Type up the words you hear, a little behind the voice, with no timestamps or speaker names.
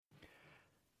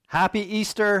Happy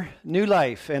Easter, New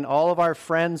Life, and all of our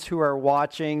friends who are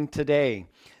watching today.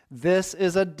 This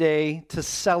is a day to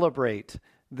celebrate.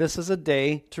 This is a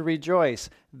day to rejoice.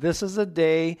 This is a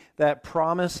day that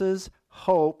promises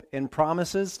hope and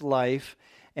promises life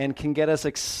and can get us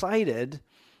excited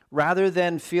rather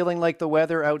than feeling like the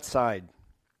weather outside.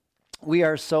 We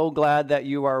are so glad that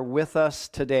you are with us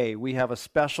today. We have a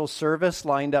special service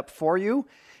lined up for you,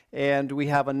 and we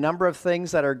have a number of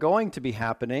things that are going to be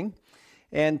happening.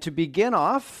 And to begin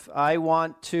off, I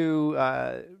want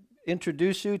to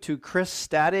introduce you to Chris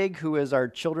Stadig, who is our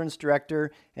children's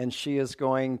director, and she is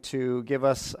going to give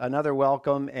us another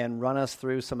welcome and run us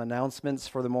through some announcements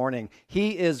for the morning.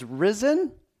 He is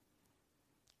risen,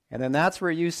 and then that's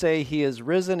where you say he is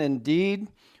risen indeed.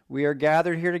 We are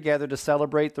gathered here together to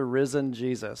celebrate the risen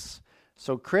Jesus.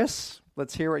 So Chris,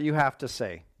 let's hear what you have to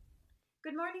say.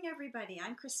 Good morning, everybody.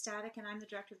 I'm Chris Stadig, and I'm the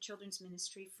Director of Children's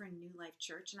Ministry for New Life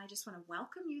Church, and I just want to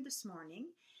welcome you this morning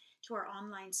to our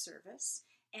online service.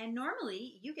 And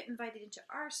normally, you get invited into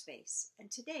our space,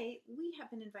 and today, we have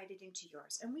been invited into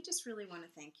yours, and we just really want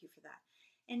to thank you for that.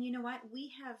 And you know what?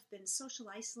 We have been social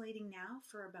isolating now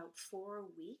for about 4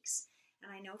 weeks,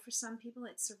 and I know for some people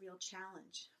it's a real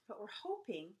challenge, but we're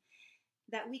hoping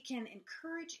that we can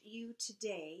encourage you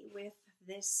today with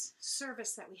this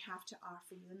service that we have to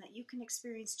offer you, and that you can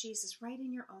experience Jesus right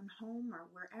in your own home or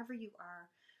wherever you are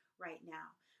right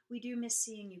now. We do miss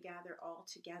seeing you gather all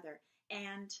together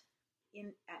and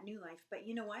at New Life, but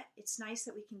you know what? It's nice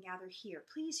that we can gather here.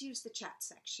 Please use the chat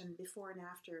section before and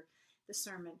after the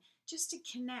sermon just to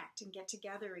connect and get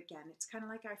together again. It's kind of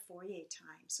like our foyer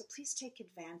time, so please take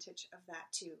advantage of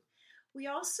that too. We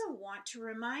also want to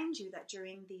remind you that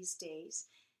during these days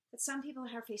that some people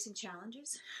are facing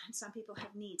challenges and some people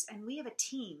have needs, and we have a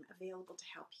team available to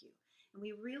help you. And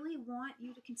we really want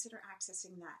you to consider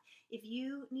accessing that. If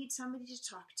you need somebody to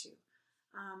talk to,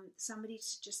 somebody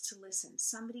just to listen,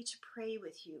 somebody to pray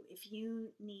with you, if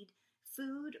you need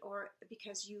food or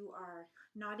because you are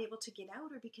not able to get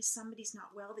out or because somebody's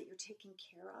not well that you're taking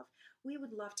care of, we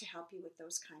would love to help you with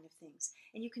those kind of things.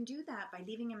 And you can do that by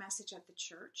leaving a message at the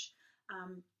church,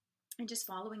 and just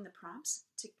following the prompts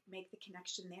to make the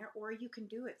connection there, or you can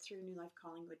do it through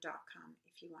newlifecollingwood.com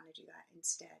if you want to do that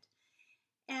instead.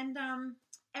 And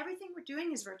everything we're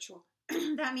doing is virtual.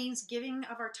 That means giving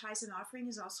of our tithes and offering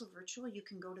is also virtual. You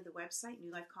can go to the website,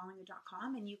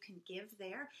 newlifecollingwood.com, and you can give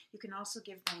there. You can also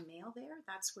give by mail there.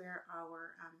 That's where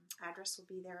our address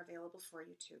will be there available for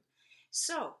you too.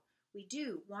 So we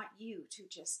do want you to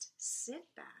just sit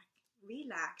back,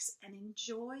 relax, and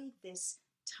enjoy this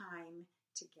time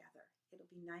together. It'll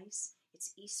be nice.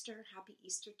 It's Easter. Happy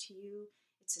Easter to you.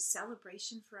 It's a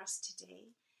celebration for us today.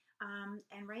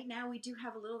 And right now we do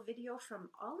have a little video from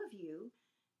all of you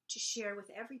to share with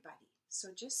everybody. So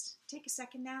just take a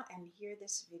second now and hear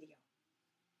this video.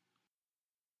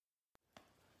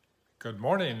 Good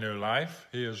morning, New Life.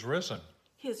 He is risen.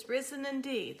 He is risen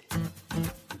indeed.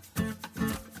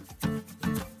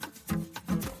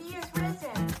 He is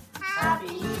risen.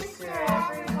 Happy Easter,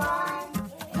 everyone.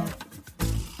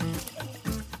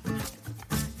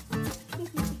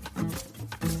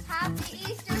 Happy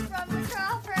Easter from the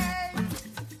Crawfords.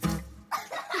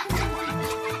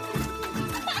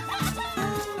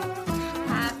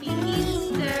 Happy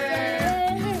Easter.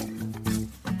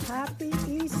 Happy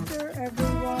Easter,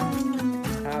 everyone.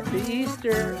 Happy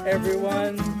Easter,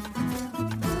 everyone.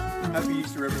 Happy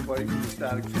Easter, everybody from the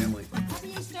Stadig family. Happy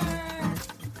Easter.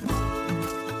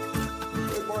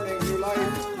 Good morning, New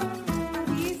Life.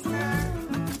 Happy Easter.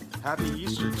 Happy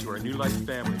Easter to our New Life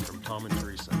family from Tom and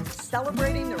Teresa.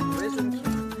 Celebrating the risen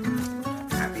King.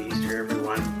 Happy Easter,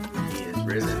 everyone. He is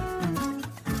risen.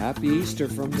 Happy Easter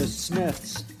from the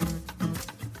Smiths.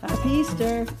 Happy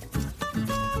Easter.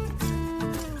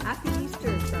 Happy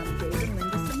Easter from Dave and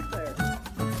Linda Sinclair.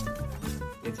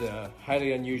 It's a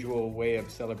highly unusual way of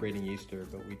celebrating Easter,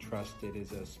 but we trust it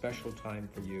is a special time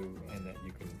for you and that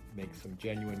you can make some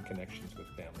genuine connections with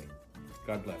family.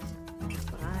 God bless.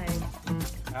 Bye.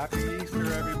 Happy Easter,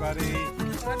 everybody.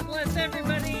 God bless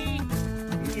everybody.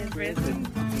 He is risen.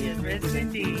 He is risen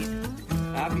indeed.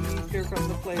 Happy Easter from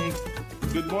the plague.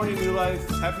 Good morning, New Life.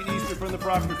 Happy Easter from the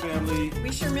Proctor family.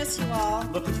 We sure miss you all.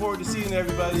 Looking forward to seeing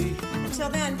everybody. Until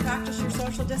then, practice your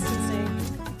social distancing.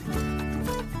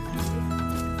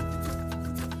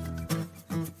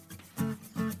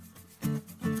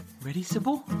 Ready,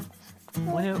 Sybil?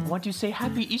 Want to say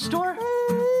Happy Easter?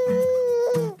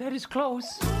 That is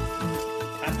close.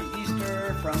 Happy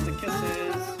Easter from the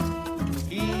Kisses.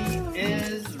 He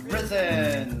is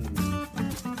risen.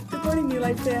 Good morning, New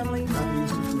Life family. Happy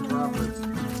Easter from the Crawfords.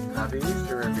 Happy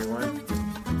Easter, everyone.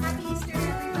 Happy Easter,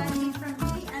 everybody, from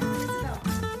me and Isabel.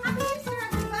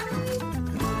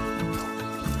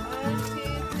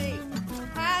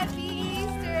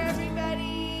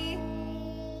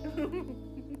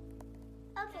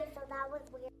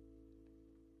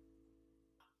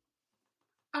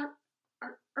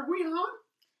 Are we on?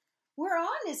 We're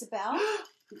on, Isabel. I'm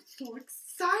so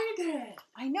excited.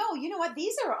 I know. You know what?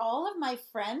 These are all of my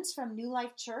friends from New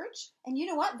Life Church. And you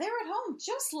know what? They're at home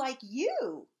just like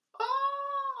you.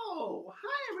 Oh,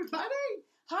 hi, everybody.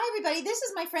 Hi, everybody. This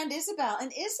is my friend Isabel.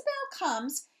 And Isabel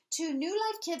comes to New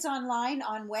Life Kids Online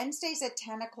on Wednesdays at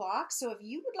 10 o'clock. So if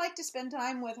you would like to spend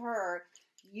time with her,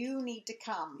 you need to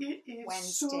come. It is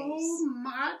Wednesdays. so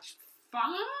much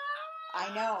fun.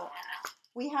 I know.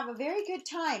 We have a very good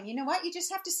time. You know what? You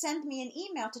just have to send me an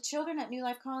email to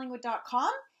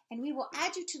children@newlifecollingwood.com, and we will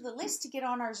add you to the list to get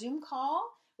on our Zoom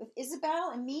call with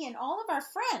Isabel and me and all of our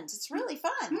friends. It's really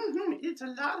fun. Mm-hmm. It's a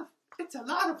lot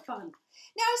of fun.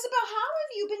 Now, Isabel, how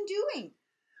have you been doing?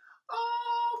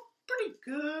 Oh, pretty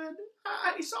good.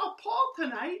 I saw Paul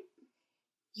tonight.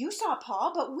 You saw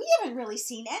Paul, but we haven't really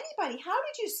seen anybody. How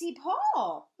did you see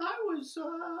Paul? I was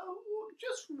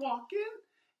just walking,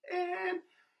 and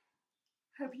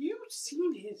have you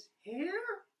seen his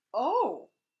hair? Oh,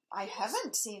 I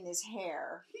haven't seen his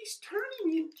hair. He's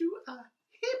turning into a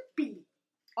hippie.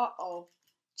 Uh-oh.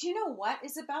 Do you know what,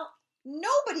 Isabel?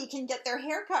 Nobody can get their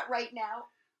hair cut right now.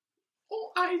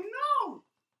 Oh, I know.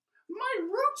 My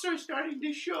roots are starting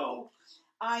to show.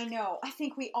 I know. I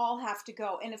think we all have to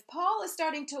go. And if Paul is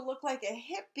starting to look like a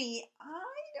hippie,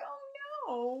 I don't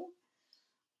know.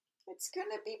 It's going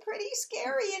to be pretty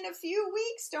scary in a few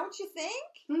weeks, don't you think?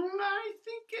 I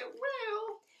think it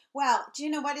will. Well, do you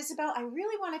know what, Isabel? I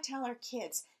really want to tell our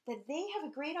kids that they have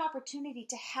a great opportunity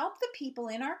to help the people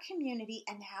in our community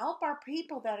and help our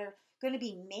people that are going to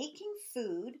be making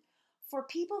food for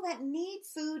people that need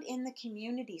food in the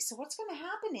community. So what's going to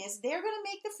happen is they're going to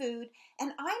make the food,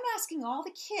 and I'm asking all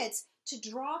the kids to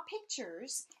draw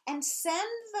pictures and send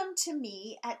them to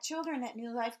me at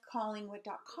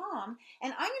children@newlifecollingwood.com,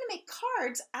 and I'm going to make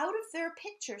cards out of their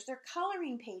pictures, their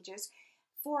coloring pages,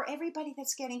 for everybody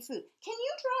that's getting food. Can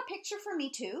you draw a picture for me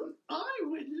too? I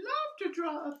would love to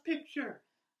draw a picture.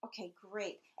 Okay,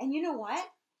 great. And you know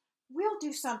what? We'll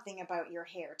do something about your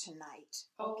hair tonight.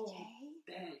 Oh, okay?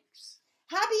 Thanks.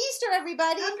 Happy Easter,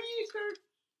 everybody. Happy Easter.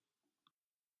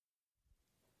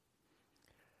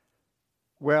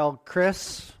 Well,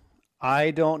 Chris,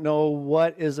 I don't know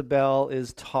what Isabel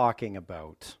is talking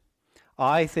about.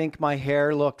 I think my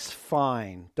hair looks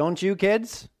fine. Don't you,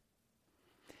 kids?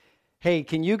 Hey,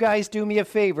 can you guys do me a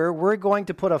favor? We're going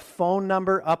to put a phone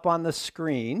number up on the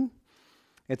screen.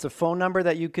 It's a phone number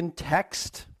that you can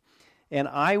text. And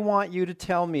I want you to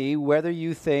tell me whether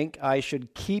you think I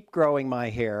should keep growing my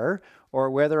hair or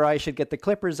whether I should get the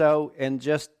clippers out and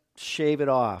just shave it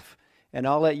off. And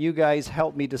I'll let you guys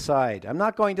help me decide. I'm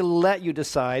not going to let you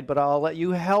decide, but I'll let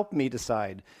you help me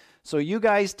decide. So you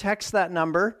guys text that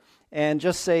number and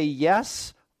just say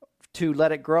yes to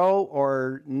let it grow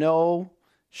or no,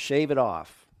 shave it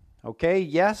off. Okay?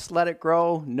 Yes, let it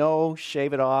grow. No,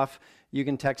 shave it off. You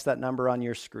can text that number on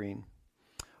your screen.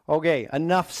 Okay,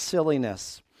 enough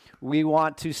silliness. We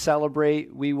want to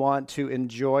celebrate. We want to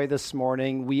enjoy this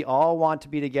morning. We all want to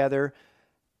be together,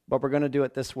 but we're going to do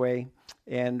it this way.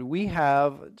 And we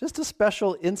have just a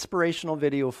special inspirational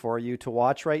video for you to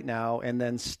watch right now. And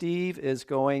then Steve is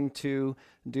going to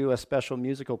do a special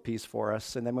musical piece for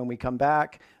us. And then when we come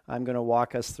back, I'm going to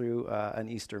walk us through an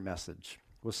Easter message.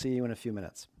 We'll see you in a few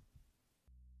minutes.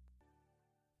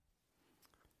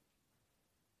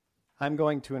 I'm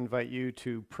going to invite you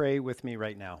to pray with me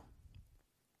right now.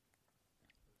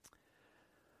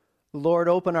 Lord,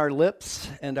 open our lips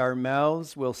and our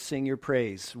mouths will sing your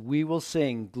praise. We will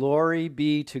sing, glory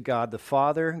be to God the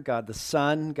Father, God the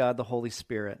Son, God the Holy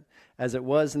Spirit. As it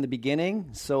was in the beginning,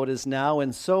 so it is now,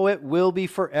 and so it will be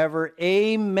forever.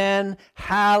 Amen.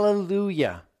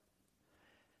 Hallelujah.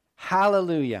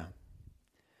 Hallelujah.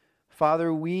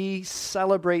 Father, we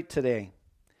celebrate today.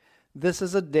 This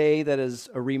is a day that is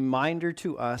a reminder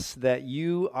to us that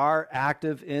you are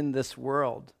active in this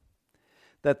world.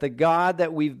 That the God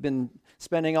that we've been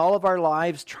spending all of our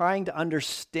lives trying to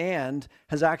understand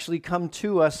has actually come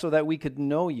to us so that we could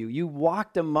know you. You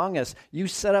walked among us. You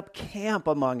set up camp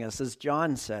among us, as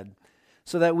John said,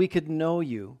 so that we could know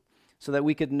you, so that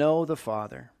we could know the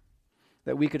Father,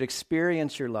 that we could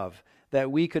experience your love,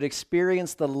 that we could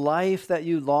experience the life that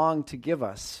you long to give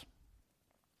us,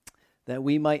 that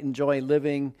we might enjoy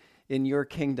living in your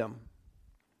kingdom,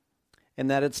 and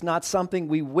that it's not something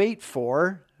we wait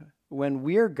for when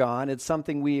we're gone. It's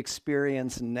something we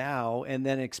experience now and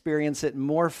then experience it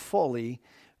more fully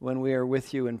when we are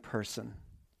with you in person.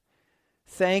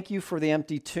 Thank you for the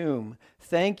empty tomb.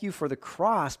 Thank you for the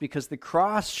cross, because the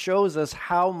cross shows us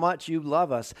how much you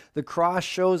love us. The cross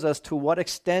shows us to what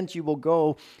extent you will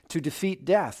go to defeat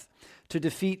death, to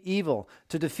defeat evil,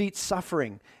 to defeat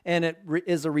suffering. And it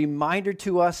is a reminder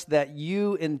to us that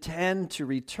you intend to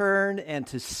return and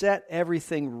to set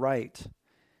everything right.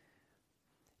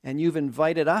 And you've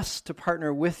invited us to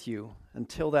partner with you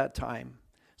until that time.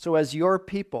 So as your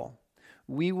people,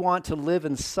 we want to live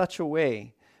in such a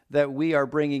way that we are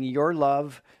bringing your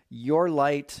love, your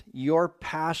light, your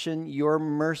passion, your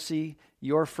mercy,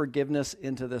 your forgiveness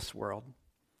into this world.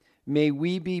 May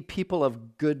we be people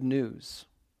of good news.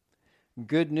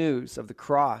 Good news of the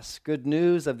cross, good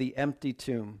news of the empty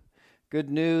tomb, good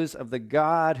news of the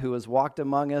God who has walked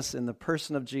among us in the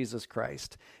person of Jesus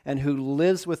Christ and who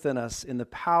lives within us in the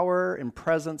power and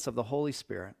presence of the Holy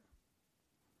Spirit.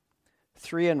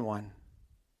 3 in 1.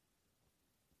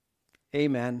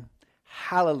 Amen.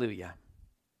 Hallelujah.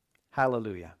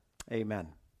 Hallelujah. Amen.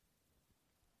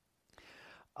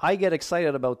 I get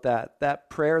excited about that. That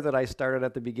prayer that I started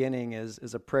at the beginning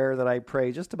is a prayer that I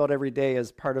pray just about every day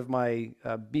as part of my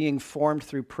being formed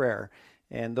through prayer.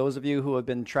 And those of you who have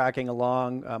been tracking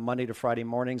along Monday to Friday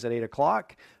mornings at 8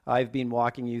 o'clock, I've been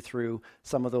walking you through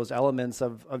some of those elements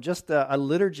of just a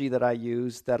liturgy that I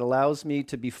use that allows me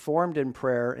to be formed in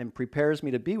prayer and prepares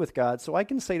me to be with God so I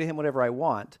can say to him whatever I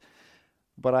want.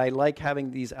 But I like having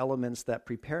these elements that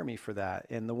prepare me for that.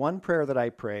 And the one prayer that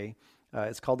I pray,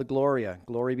 it's called the Gloria.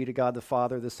 Glory be to God the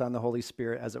Father, the Son, the Holy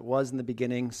Spirit, as it was in the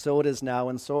beginning, so it is now,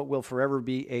 and so it will forever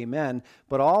be. Amen.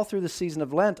 But all through the season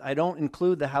of Lent, I don't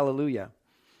include the Hallelujah.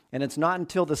 And it's not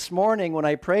until this morning when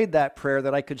I prayed that prayer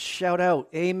that I could shout out,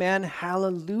 Amen,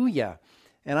 Hallelujah.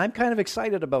 And I'm kind of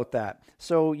excited about that.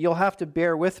 So you'll have to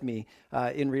bear with me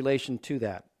in relation to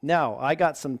that. Now, I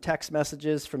got some text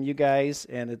messages from you guys,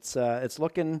 and it's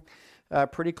looking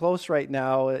pretty close right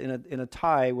now in a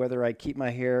tie, whether I keep my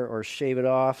hair or shave it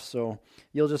off. So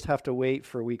you'll just have to wait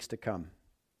for weeks to come.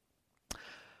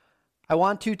 I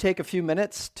want to take a few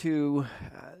minutes to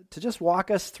just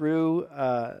walk us through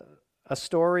a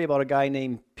story about a guy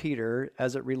named Peter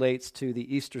as it relates to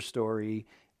the Easter story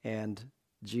and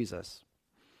Jesus.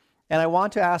 And I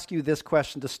want to ask you this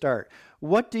question to start.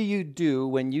 What do you do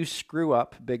when you screw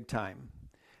up big time?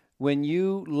 When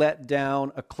you let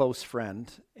down a close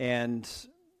friend and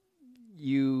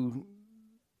you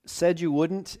said you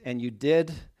wouldn't and you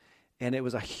did, and it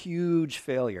was a huge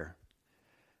failure?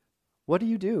 What do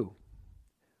you do?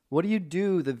 What do you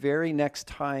do the very next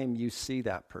time you see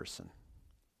that person?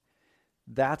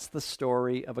 That's the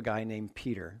story of a guy named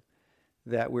Peter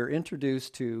that we're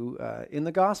introduced to in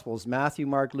the Gospels, Matthew,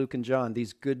 Mark, Luke, and John,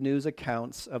 these good news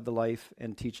accounts of the life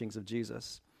and teachings of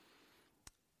Jesus.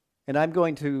 And I'm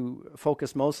going to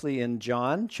focus mostly in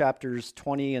John, chapters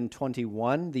 20 and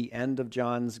 21, the end of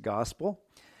John's Gospel.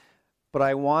 But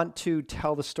I want to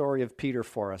tell the story of Peter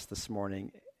for us this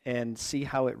morning and see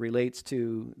how it relates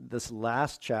to this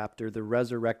last chapter, the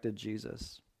resurrected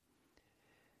Jesus.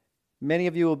 Many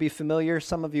of you will be familiar,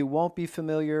 some of you won't be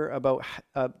familiar about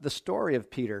the story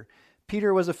of Peter.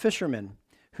 Peter was a fisherman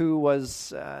who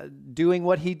was doing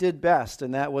what he did best,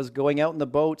 and that was going out in the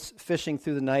boats, fishing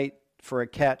through the night for a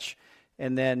catch,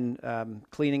 and then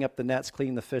cleaning up the nets,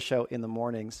 cleaning the fish out in the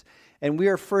mornings. And we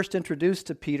are first introduced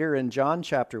to Peter in John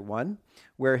chapter 1,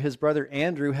 where his brother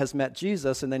Andrew has met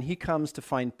Jesus, and then he comes to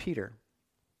find Peter.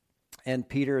 And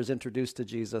Peter is introduced to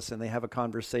Jesus, and they have a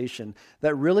conversation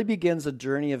that really begins a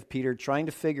journey of Peter trying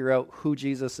to figure out who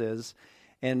Jesus is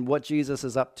and what Jesus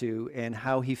is up to and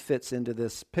how he fits into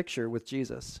this picture with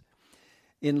Jesus.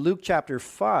 In Luke chapter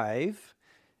 5,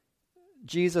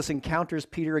 Jesus encounters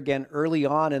Peter again early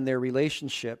on in their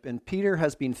relationship, and Peter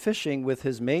has been fishing with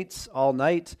his mates all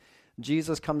night.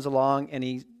 Jesus comes along, and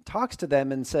he talks to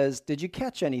them and says, "Did you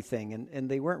catch anything?" And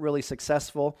they weren't really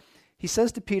successful. He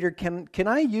says to Peter, can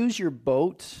I use your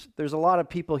boat? There's a lot of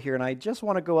people here, and I just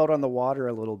want to go out on the water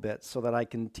a little bit so that I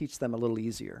can teach them a little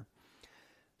easier.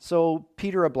 So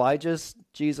Peter obliges.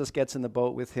 Jesus gets in the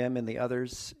boat with him and the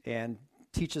others and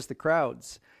teaches the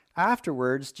crowds.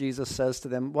 Afterwards, Jesus says to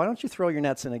them, why don't you throw your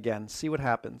nets in again, see what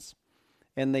happens?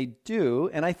 And they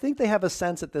do, and I think they have a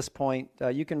sense at this point,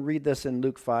 you can read this in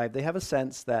Luke 5, they have a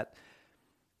sense that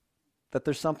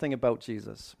there's something about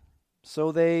Jesus.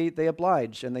 So they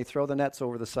oblige, and they throw the nets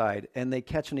over the side, and they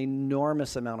catch an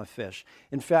enormous amount of fish.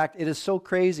 In fact, it is so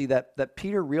crazy that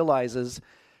Peter realizes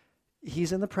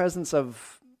he's in the presence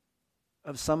of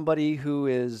somebody who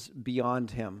is beyond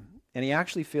him, and he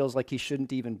actually feels like he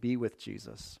shouldn't even be with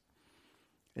Jesus.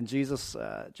 And Jesus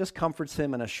just comforts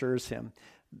him and assures him.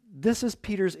 This is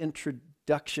Peter's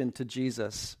introduction to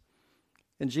Jesus.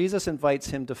 And Jesus invites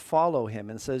him to follow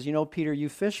him and says, you know, Peter, you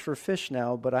fish for fish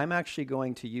now, but I'm actually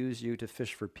going to use you to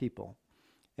fish for people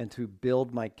and to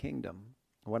build my kingdom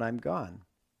when I'm gone.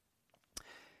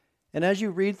 And as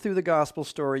you read through the gospel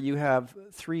story, you have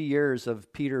 3 years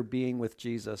of Peter being with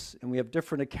Jesus, and we have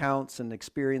different accounts and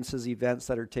experiences, events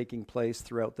that are taking place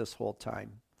throughout this whole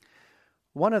time.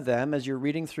 One of them, as you're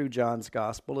reading through John's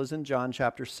gospel, is in John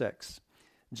chapter 6.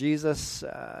 Jesus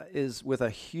is with a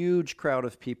huge crowd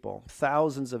of people,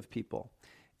 thousands of people,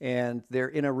 and they're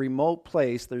in a remote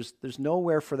place. There's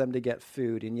nowhere for them to get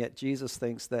food, and yet Jesus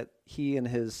thinks that he and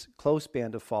his close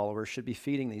band of followers should be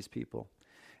feeding these people.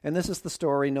 And this is the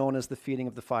story known as the feeding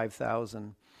of the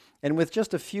 5,000. And with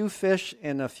just a few fish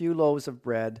and a few loaves of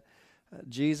bread,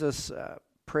 Jesus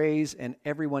prays and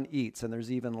everyone eats, and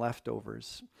there's even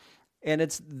leftovers. And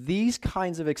it's these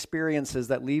kinds of experiences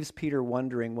that leaves Peter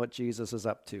wondering what Jesus is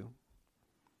up to.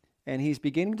 And he's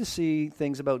beginning to see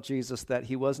things about Jesus that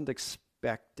he wasn't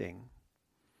expecting.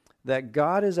 That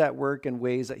God is at work in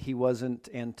ways that he wasn't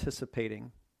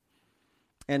anticipating.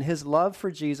 And his love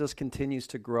for Jesus continues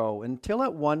to grow until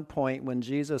at one point when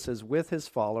Jesus is with his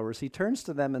followers, he turns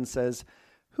to them and says,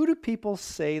 "Who do people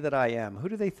say that I am? Who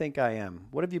do they think I am?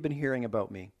 What have you been hearing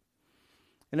about me?"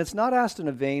 And it's not asked in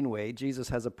a vain way. Jesus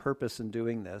has a purpose in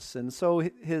doing this. And so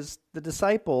the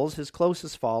disciples, his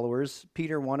closest followers,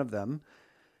 Peter, one of them,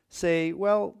 say,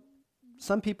 well,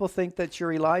 some people think that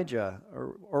you're Elijah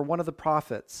or one of the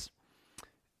prophets.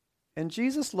 And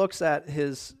Jesus looks at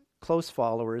his close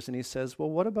followers and he says, well,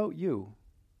 what about you?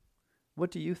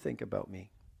 What do you think about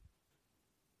me?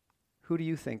 Who do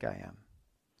you think I am?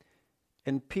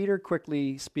 And Peter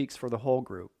quickly speaks for the whole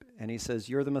group. And he says,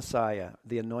 you're the Messiah,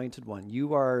 the anointed one.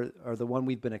 You are the one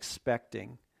we've been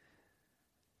expecting,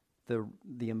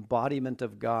 the embodiment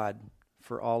of God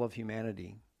for all of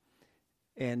humanity.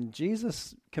 And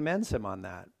Jesus commends him on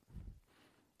that.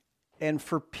 And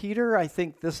for Peter, I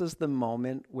think this is the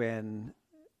moment when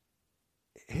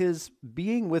his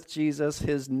being with Jesus,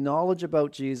 his knowledge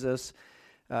about Jesus,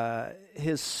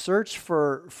 his search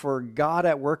for God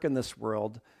at work in this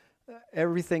world,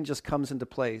 everything just comes into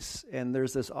place, and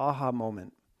there's this aha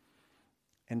moment.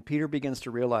 And Peter begins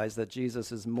to realize that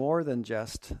Jesus is more than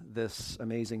just this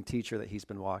amazing teacher that he's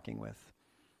been walking with,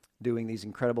 doing these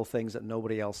incredible things that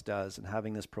nobody else does, and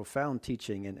having this profound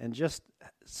teaching, and just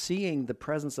seeing the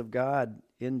presence of God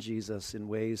in Jesus in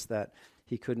ways that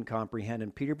he couldn't comprehend.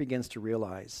 And Peter begins to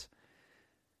realize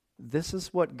this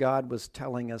is what God was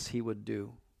telling us he would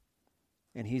do.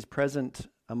 And he's present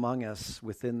among us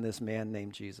within this man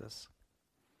named Jesus.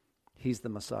 He's the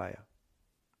Messiah.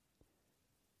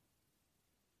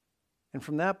 And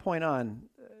from that point on,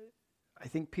 I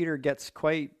think Peter gets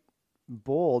quite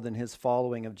bold in his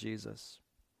following of Jesus.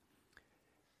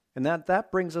 And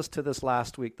that brings us to this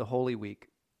last week, the Holy Week.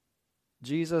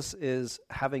 Jesus is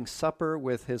having supper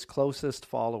with his closest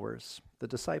followers, the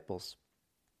disciples.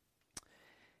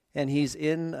 And he's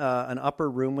in an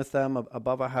upper room with them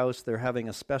above a house. They're having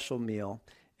a special meal.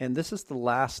 And this is the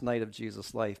last night of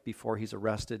Jesus' life before he's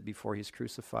arrested, before he's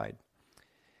crucified.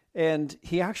 And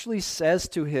he actually says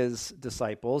to his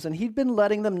disciples, and he'd been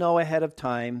letting them know ahead of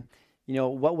time,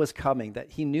 what was coming,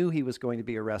 that he knew he was going to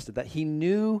be arrested, that he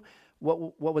knew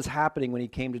what was happening when he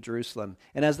came to Jerusalem.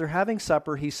 And as they're having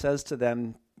supper, he says to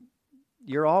them,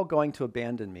 you're all going to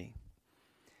abandon me.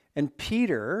 And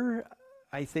Peter,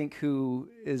 I think, who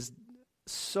is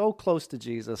so close to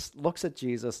Jesus, looks at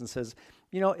Jesus and says,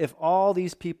 if all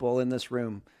these people in this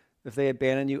room, if they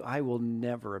abandon you, I will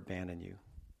never abandon you.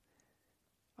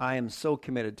 I am so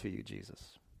committed to you,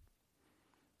 Jesus.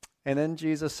 And then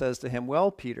Jesus says to him, well,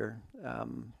 Peter,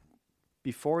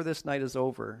 before this night is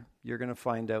over, you're going to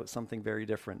find out something very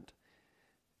different.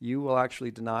 You will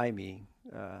actually deny me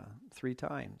 3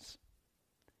 times.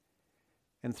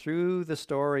 And through the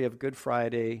story of Good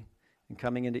Friday and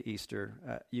coming into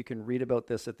Easter, you can read about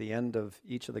this at the end of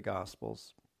each of the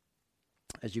Gospels.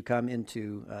 As you come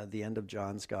into the end of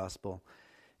John's Gospel,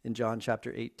 in John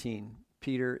chapter 18,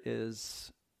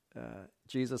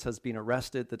 Jesus has been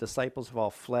arrested. The disciples have all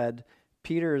fled.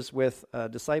 Peter is with a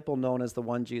disciple known as the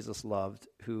one Jesus loved,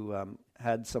 who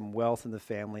had some wealth in the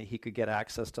family. He could get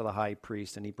access to the high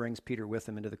priest, and he brings Peter with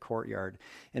him into the courtyard.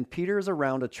 And Peter is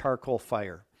around a charcoal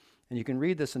fire. And you can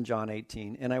read this in John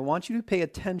 18. And I want you to pay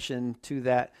attention to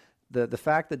that, the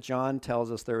fact that John tells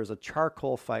us there is a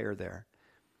charcoal fire there.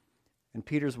 And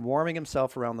Peter's warming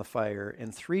himself around the fire,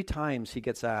 and 3 times he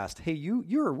gets asked, hey,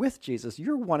 you're with Jesus.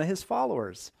 You're one of his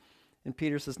followers. And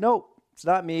Peter says, no, it's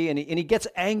not me. And he gets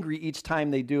angry each time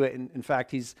they do it. And in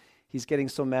fact, he's getting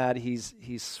so mad, he's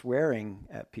swearing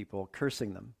at people,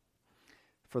 cursing them.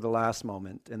 for the last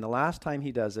moment. And the last time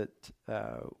he does it,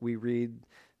 we read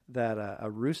that a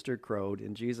rooster crowed,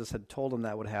 and Jesus had told him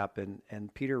that would happen,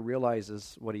 and Peter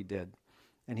realizes what he did.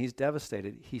 And he's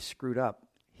devastated. He screwed up.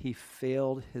 He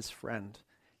failed his friend.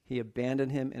 He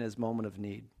abandoned him in his moment of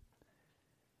need.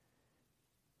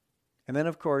 And then,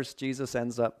 of course, Jesus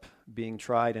ends up being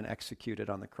tried and executed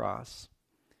on the cross.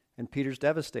 And Peter's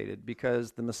devastated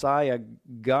because the Messiah,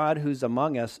 God who's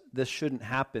among us, this shouldn't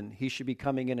happen. He should be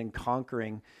coming in and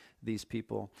conquering these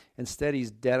people. Instead,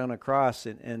 he's dead on a cross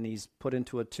and he's put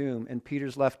into a tomb. And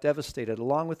Peter's left devastated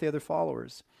along with the other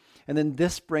followers. And then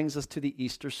this brings us to the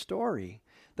Easter story.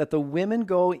 That the women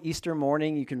go Easter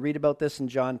morning, you can read about this in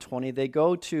John 20, they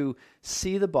go to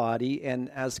see the body, and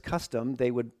as custom,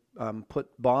 they would put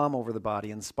balm over the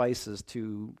body and spices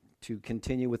to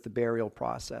continue with the burial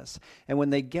process. And when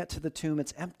they get to the tomb,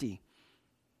 it's empty.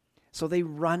 So they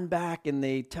run back and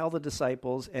they tell the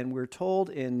disciples, and we're told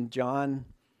in John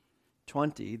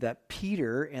 20 that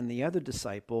Peter and the other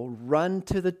disciple run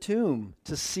to the tomb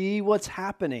to see what's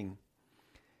happening.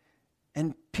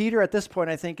 And Peter at this point,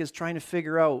 I think, is trying to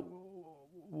figure out,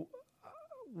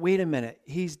 wait a minute,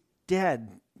 he's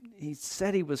dead. He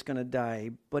said he was going to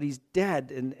die, but he's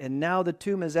dead, and now the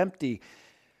tomb is empty.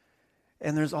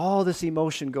 And there's all this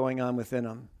emotion going on within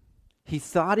him. He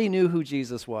thought he knew who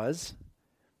Jesus was,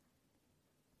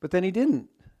 but then he didn't.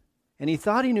 And he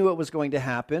thought he knew what was going to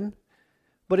happen,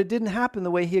 but it didn't happen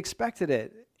the way he expected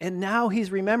it. And now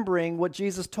he's remembering what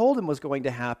Jesus told him was going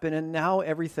to happen, and now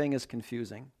everything is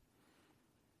confusing.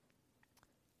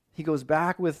 He goes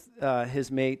back with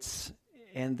his mates,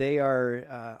 and they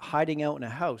are hiding out in a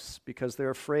house because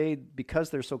they're afraid, because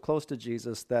they're so close to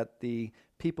Jesus, that the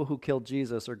people who killed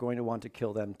Jesus are going to want to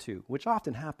kill them too, which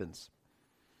often happens.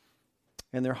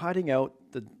 And they're hiding out,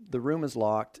 the room is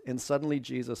locked, and suddenly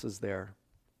Jesus is there.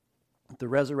 The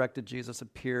resurrected Jesus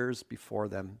appears before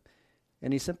them,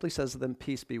 and he simply says to them,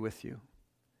 "Peace be with you."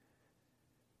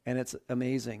 And it's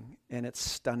amazing, and it's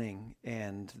stunning,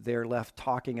 and they're left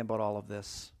talking about all of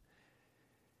this.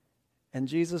 And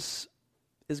Jesus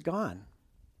is gone.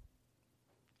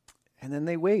 And then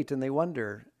they wait and they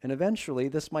wonder. And eventually,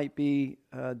 this might be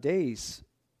days,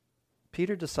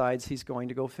 Peter decides he's going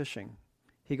to go fishing.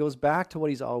 He goes back to what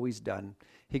he's always done.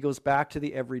 He goes back to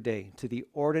the everyday, to the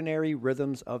ordinary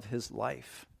rhythms of his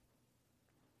life.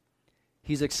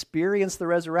 He's experienced the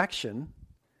resurrection,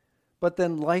 but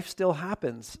then life still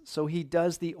happens. So he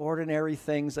does the ordinary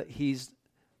things that he's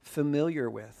familiar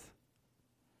with.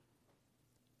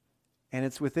 And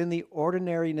it's within the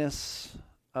ordinariness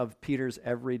of Peter's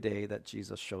everyday that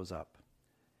Jesus shows up,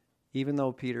 even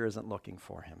though Peter isn't looking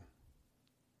for him.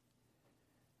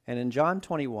 And in John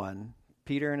 21,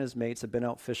 Peter and his mates have been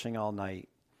out fishing all night,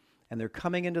 and they're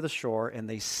coming into the shore, and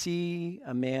they see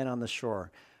a man on the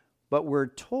shore. But we're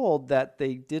told that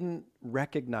they didn't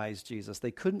recognize Jesus.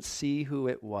 They couldn't see who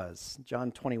it was.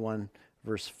 John 21,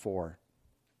 verse 4.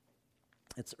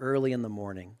 It's early in the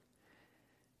morning.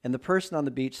 And the person on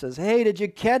the beach says, "Hey, did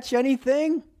you catch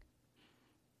anything?"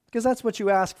 Because that's what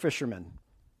you ask fishermen.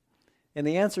 And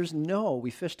the answer is no, we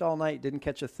fished all night, didn't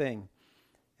catch a thing.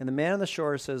 And the man on the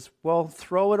shore says, "Well,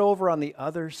 throw it over on the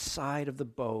other side of the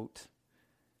boat.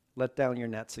 Let down your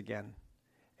nets again."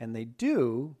 And they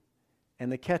do,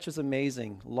 and the catch is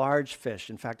amazing. Large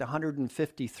fish, in fact,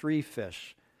 153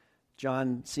 fish.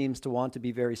 John seems to want to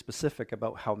be very specific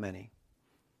about how many.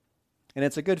 And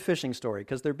it's a good fishing story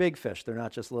because they're big fish. They're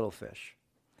not just little fish.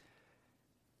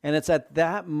 And it's at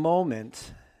that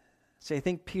moment, see, I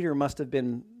think Peter must have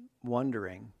been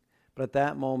wondering, but at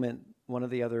that moment, one of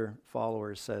the other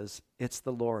followers says, "It's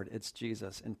the Lord, it's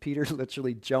Jesus." And Peter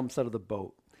literally jumps out of the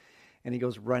boat and he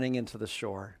goes running into the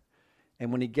shore.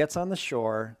 And when he gets on the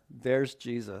shore, there's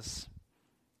Jesus,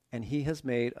 and he has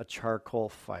made a charcoal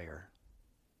fire.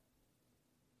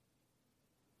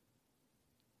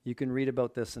 You can read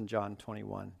about this in John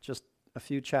 21, just a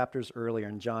few chapters earlier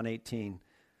in John 18,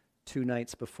 2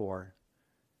 nights before,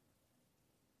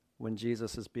 when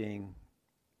Jesus is being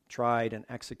tried and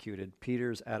executed.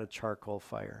 Peter's at a charcoal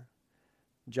fire.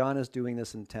 John is doing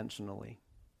this intentionally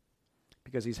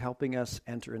because he's helping us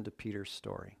enter into Peter's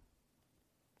story.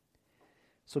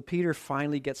 So Peter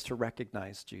finally gets to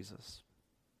recognize Jesus.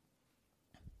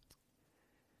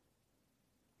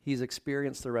 He's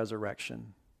experienced the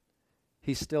resurrection.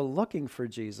 He's still looking for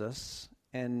Jesus,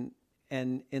 and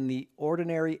in the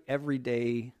ordinary,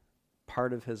 everyday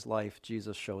part of his life,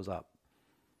 Jesus shows up.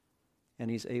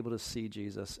 And he's able to see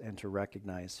Jesus and to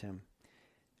recognize him.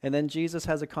 And then Jesus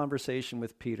has a conversation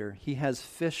with Peter. He has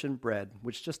fish and bread,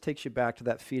 which just takes you back to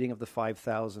that feeding of the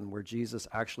 5,000, where Jesus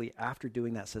actually, after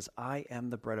doing that, says, "I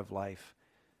am the bread of life.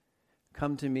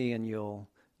 Come to me and you'll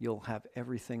you'll have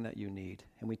everything that you need.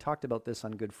 And we talked about this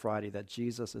on Good Friday, that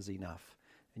Jesus is enough.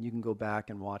 And you can go back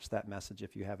and watch that message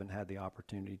if you haven't had the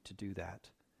opportunity to do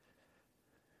that.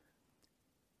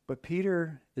 But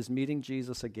Peter is meeting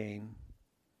Jesus again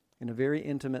in a very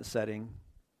intimate setting,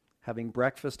 having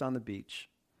breakfast on the beach.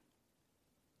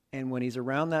 And when he's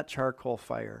around that charcoal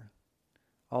fire,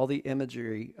 all the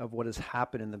imagery of what has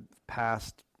happened in the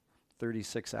past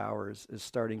 36 hours is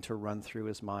starting to run through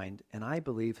his mind. And I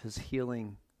believe his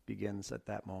healing begins at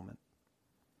that moment.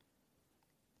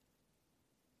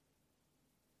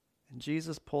 And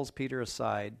Jesus pulls Peter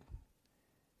aside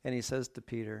and he says to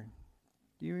Peter,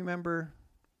 do you remember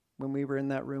when we were in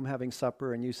that room having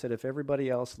supper and you said, if everybody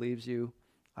else leaves you,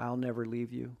 I'll never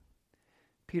leave you?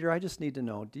 Peter, I just need to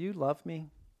know, do you love me?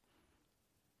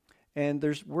 And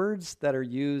there's words that are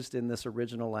used in this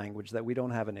original language that we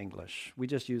don't have in English. We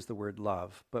just use the word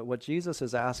love. But what Jesus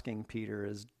is asking Peter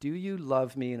is, do you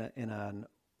love me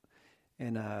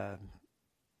in a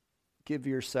give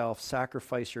yourself,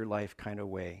 sacrifice your life kind of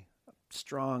way?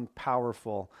 Strong,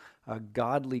 powerful,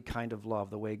 godly kind of love,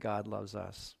 the way God loves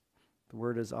us. The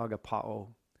word is agapao.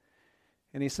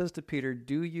 And he says to Peter,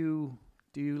 do you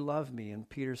love me? And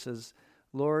Peter says,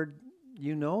 Lord,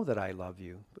 you know that I love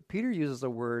you. But Peter uses a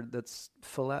word that's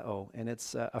phileo, and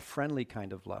it's a friendly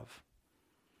kind of love.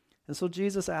 And so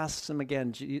Jesus asks him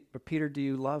again, Peter, do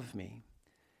you love me?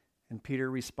 And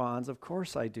Peter responds, of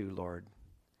course I do, Lord.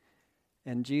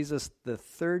 And Jesus, the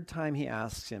third time he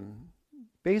asks him,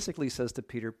 basically says to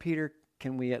Peter, Peter,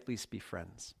 can we at least be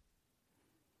friends?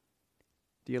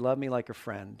 Do you love me like a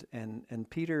friend? And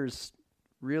Peter's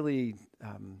really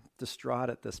distraught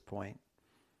at this point.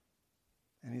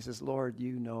 And he says, Lord,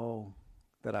 you know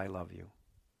that I love you.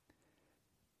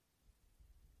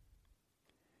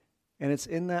 And it's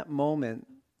in that moment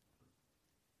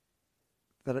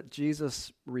that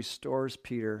Jesus restores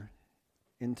Peter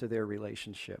into their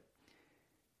relationship.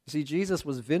 You see, Jesus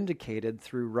was vindicated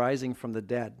through rising from the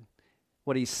dead.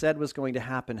 What he said was going to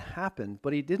happen happened,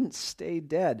 but he didn't stay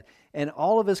dead. And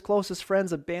all of his closest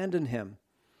friends abandoned him.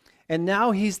 And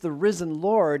now he's the risen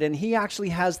Lord, and he actually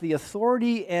has the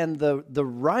authority and the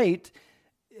right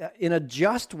in a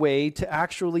just way to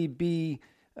actually be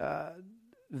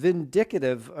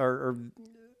vindicative or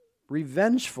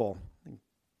revengeful,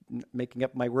 making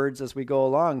up my words as we go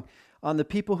along, on the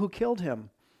people who killed him.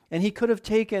 And he could have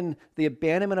taken the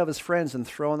abandonment of his friends and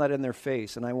thrown that in their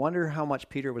face. And I wonder how much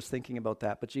Peter was thinking about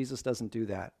that, but Jesus doesn't do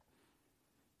that.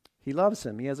 He loves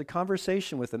him. He has a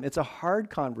conversation with him. It's a hard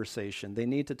conversation. They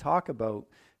need to talk about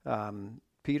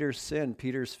Peter's sin,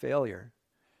 Peter's failure.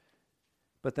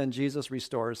 But then Jesus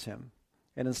restores him.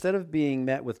 And instead of being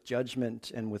met with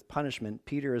judgment and with punishment,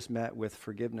 Peter is met with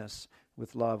forgiveness,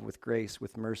 with love, with grace,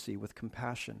 with mercy, with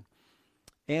compassion.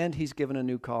 And he's given a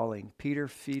new calling. Peter,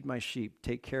 feed my sheep.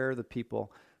 Take care of the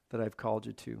people that I've called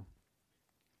you to.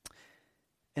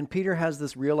 And Peter has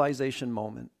this realization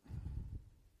moment.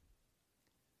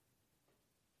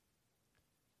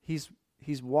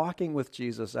 He's walking with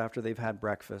Jesus after they've had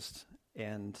breakfast,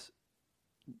 and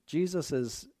Jesus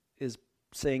is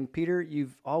saying, Peter,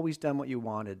 you've always done what you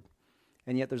wanted,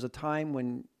 and yet there's a time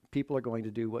when people are going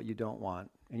to do what you don't want,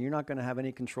 and you're not going to have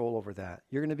any control over that.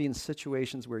 You're going to be in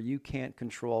situations where you can't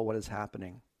control what is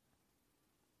happening,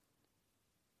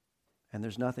 and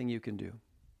there's nothing you can do.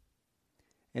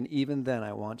 And even then,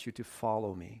 I want you to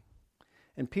follow me.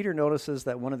 And Peter notices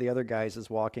that one of the other guys is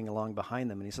walking along behind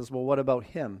them. And he says, well, what about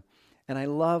him? And I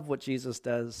love what Jesus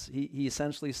does. He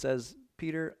essentially says,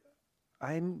 Peter,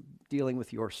 I'm dealing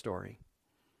with your story.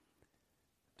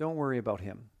 Don't worry about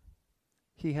him.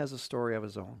 He has a story of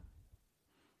his own.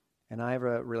 And I have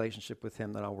a relationship with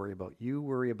him that I'll worry about. You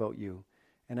worry about you.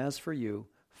 And as for you,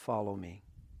 follow me.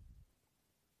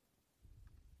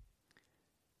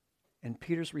 And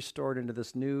Peter's restored into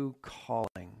this new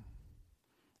calling.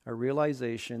 A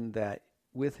realization that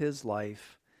with his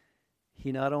life,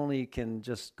 he not only can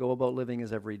just go about living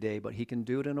his every day, but he can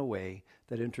do it in a way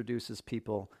that introduces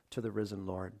people to the risen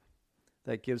Lord,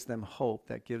 that gives them hope,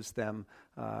 that gives them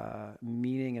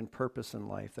meaning and purpose in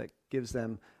life, that gives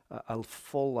them a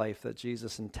full life that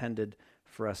Jesus intended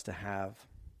for us to have.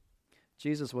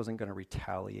 Jesus wasn't going to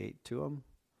retaliate to him.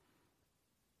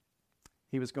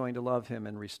 He was going to love him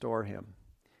and restore him.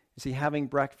 You see, having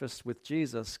breakfast with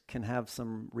Jesus can have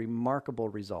some remarkable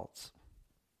results.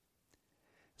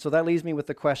 So that leaves me with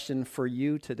the question for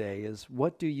you today is,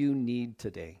 what do you need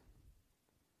today?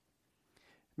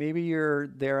 Maybe you're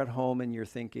there at home and you're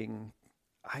thinking,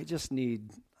 I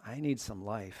need some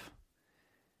life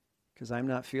because I'm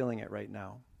not feeling it right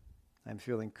now. I'm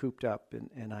feeling cooped up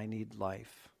and I need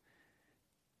life.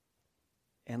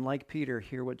 And like Peter,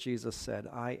 hear what Jesus said,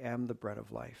 I am the bread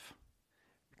of life.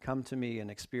 Come to me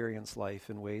and experience life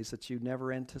in ways that you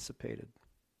never anticipated.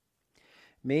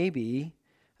 Maybe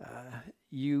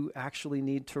you actually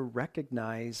need to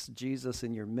recognize Jesus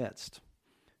in your midst.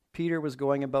 Peter was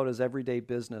going about his everyday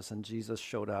business and Jesus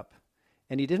showed up.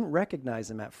 And he didn't recognize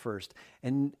him at first.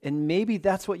 And maybe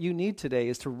that's what you need today,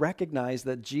 is to recognize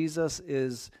that Jesus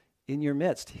is in your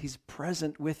midst. He's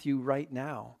present with you right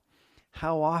now.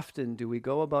 How often do we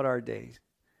go about our days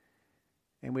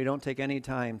and we don't take any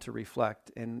time to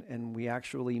reflect, and we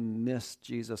actually miss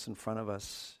Jesus in front of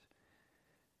us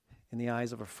in the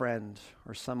eyes of a friend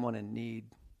or someone in need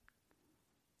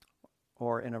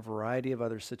or in a variety of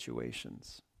other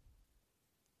situations?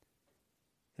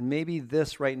 And maybe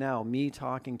this right now, me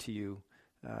talking to you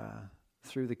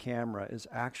through the camera, is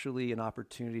actually an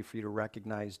opportunity for you to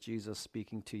recognize Jesus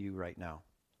speaking to you right now.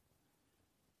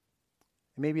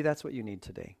 And maybe that's what you need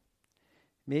today.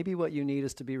 Maybe what you need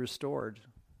is to be restored.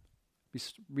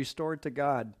 Restored to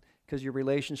God, because your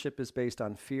relationship is based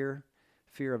on fear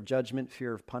of judgment,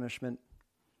 fear of punishment.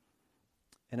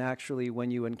 And actually, when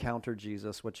you encounter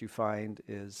Jesus, what you find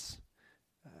is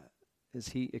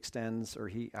he extends, or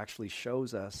he actually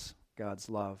shows us God's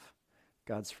love,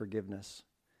 God's forgiveness,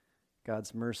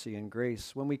 God's mercy and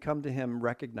grace. When we come to him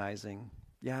recognizing,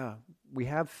 yeah, we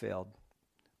have failed.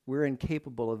 We're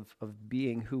incapable of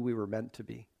being who we were meant to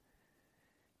be.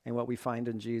 And what we find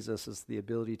in Jesus is the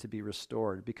ability to be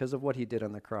restored because of what he did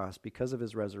on the cross, because of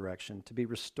his resurrection, to be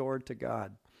restored to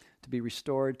God, to be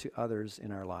restored to others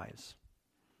in our lives.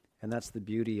 And that's the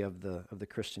beauty of the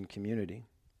Christian community.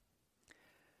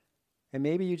 And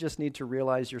maybe you just need to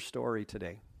realize your story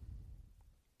today.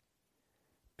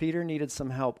 Peter needed some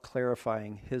help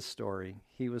clarifying his story.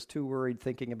 He was too worried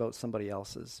thinking about somebody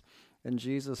else's. And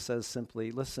Jesus says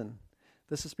simply, listen,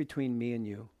 this is between me and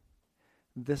you.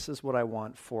 This is what I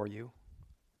want for you.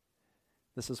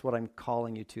 This is what I'm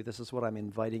calling you to. This is what I'm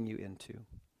inviting you into.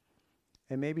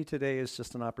 And maybe today is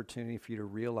just an opportunity for you to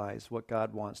realize what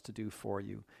God wants to do for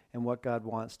you and what God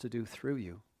wants to do through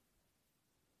you.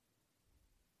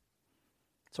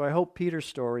 So I hope Peter's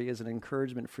story is an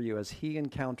encouragement for you as he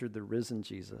encountered the risen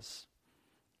Jesus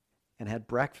and had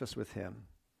breakfast with him.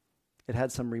 It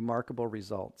had some remarkable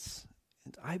results.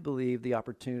 And I believe the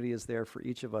opportunity is there for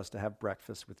each of us to have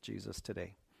breakfast with Jesus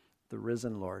today, the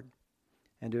risen Lord,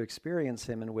 and to experience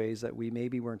him in ways that we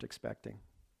maybe weren't expecting.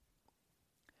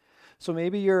 So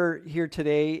maybe you're here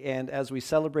today, and as we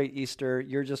celebrate Easter,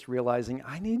 you're just realizing,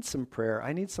 I need some prayer.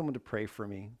 I need someone to pray for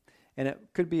me. And it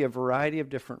could be a variety of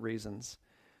different reasons.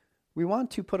 We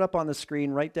want to put up on the screen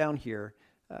right down here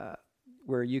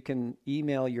where you can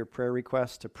email your prayer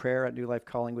request to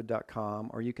prayer@newlifecollingwood.com,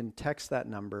 or you can text that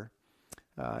number.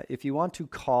 If you want to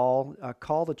call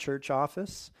the church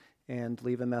office and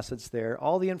leave a message there.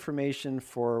 All the information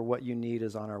for what you need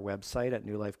is on our website at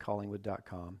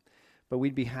newlifecollingwood.com. But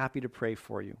we'd be happy to pray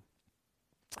for you.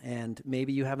 And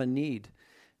maybe you have a need.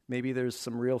 Maybe there's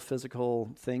some real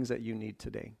physical things that you need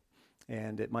today.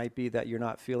 And it might be that you're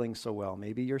not feeling so well.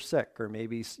 Maybe you're sick, or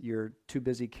maybe you're too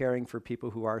busy caring for people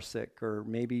who are sick, or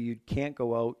maybe you can't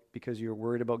go out because you're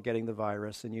worried about getting the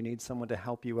virus and you need someone to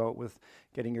help you out with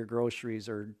getting your groceries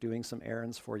or doing some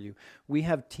errands for you. We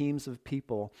have teams of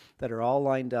people that are all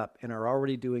lined up and are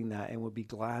already doing that and will be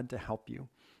glad to help you.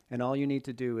 And all you need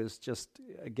to do is just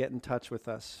get in touch with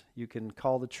us. You can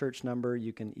call the church number.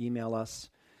 You can email us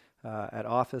at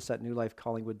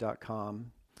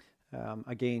office@newlifecollingwood.com.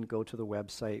 Again, go to the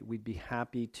website. We'd be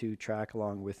happy to track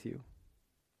along with you.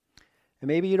 And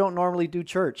maybe you don't normally do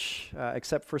church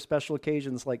except for special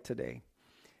occasions like today.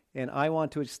 And I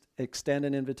want to extend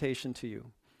an invitation to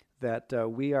you that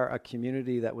we are a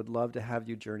community that would love to have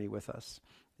you journey with us.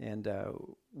 And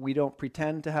we don't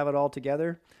pretend to have it all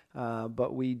together,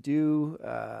 but we do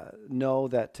know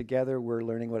that together we're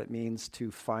learning what it means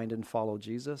to find and follow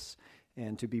Jesus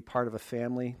and to be part of a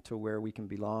family to where we can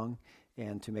belong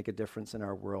and to make a difference in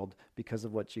our world because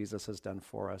of what Jesus has done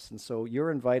for us. And so you're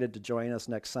invited to join us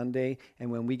next Sunday, and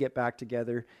when we get back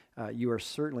together, you are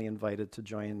certainly invited to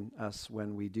join us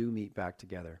when we do meet back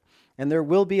together. And there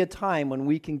will be a time when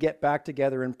we can get back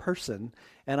together in person,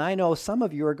 and I know some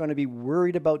of you are going to be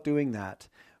worried about doing that.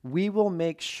 We will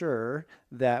make sure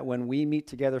that when we meet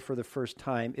together for the first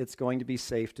time, it's going to be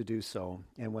safe to do so.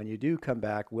 And when you do come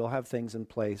back, we'll have things in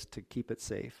place to keep it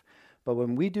safe. But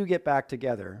when we do get back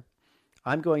together,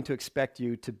 I'm going to expect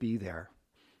you to be there.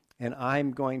 And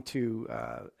I'm going to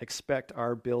expect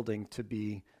our building to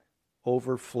be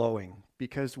overflowing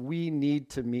because we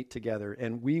need to meet together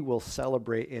and we will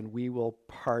celebrate and we will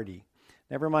party.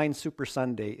 Never mind Super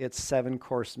Sunday, it's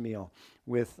 7-course meal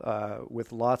with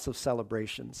lots of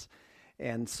celebrations.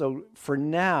 And so for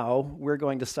now, we're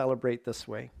going to celebrate this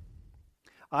way.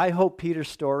 I hope Peter's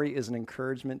story is an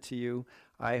encouragement to you.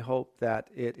 I hope that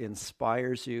it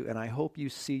inspires you, and I hope you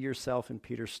see yourself in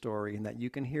Peter's story and that you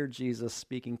can hear Jesus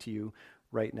speaking to you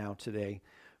right now today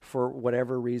for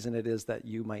whatever reason it is that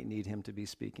you might need him to be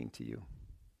speaking to you.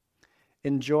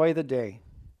 Enjoy the day.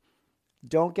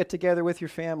 Don't get together with your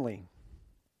family.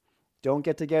 Don't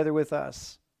get together with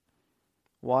us.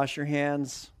 Wash your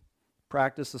hands.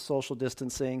 Practice the social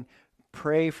distancing.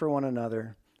 Pray for one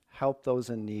another. Help those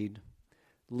in need.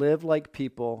 Live like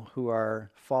people who are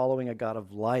following a God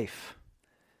of life,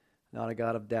 not a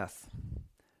God of death.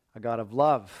 A God of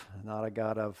love, not a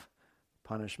God of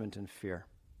punishment and fear.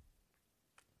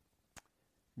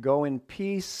 Go in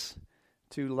peace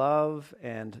to love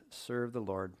and serve the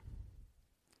Lord.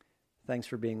 Thanks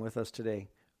for being with us today.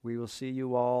 We will see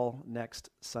you all next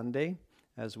Sunday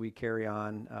as we carry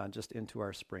on just into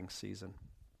our spring season.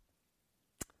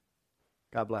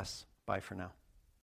 God bless. Bye for now.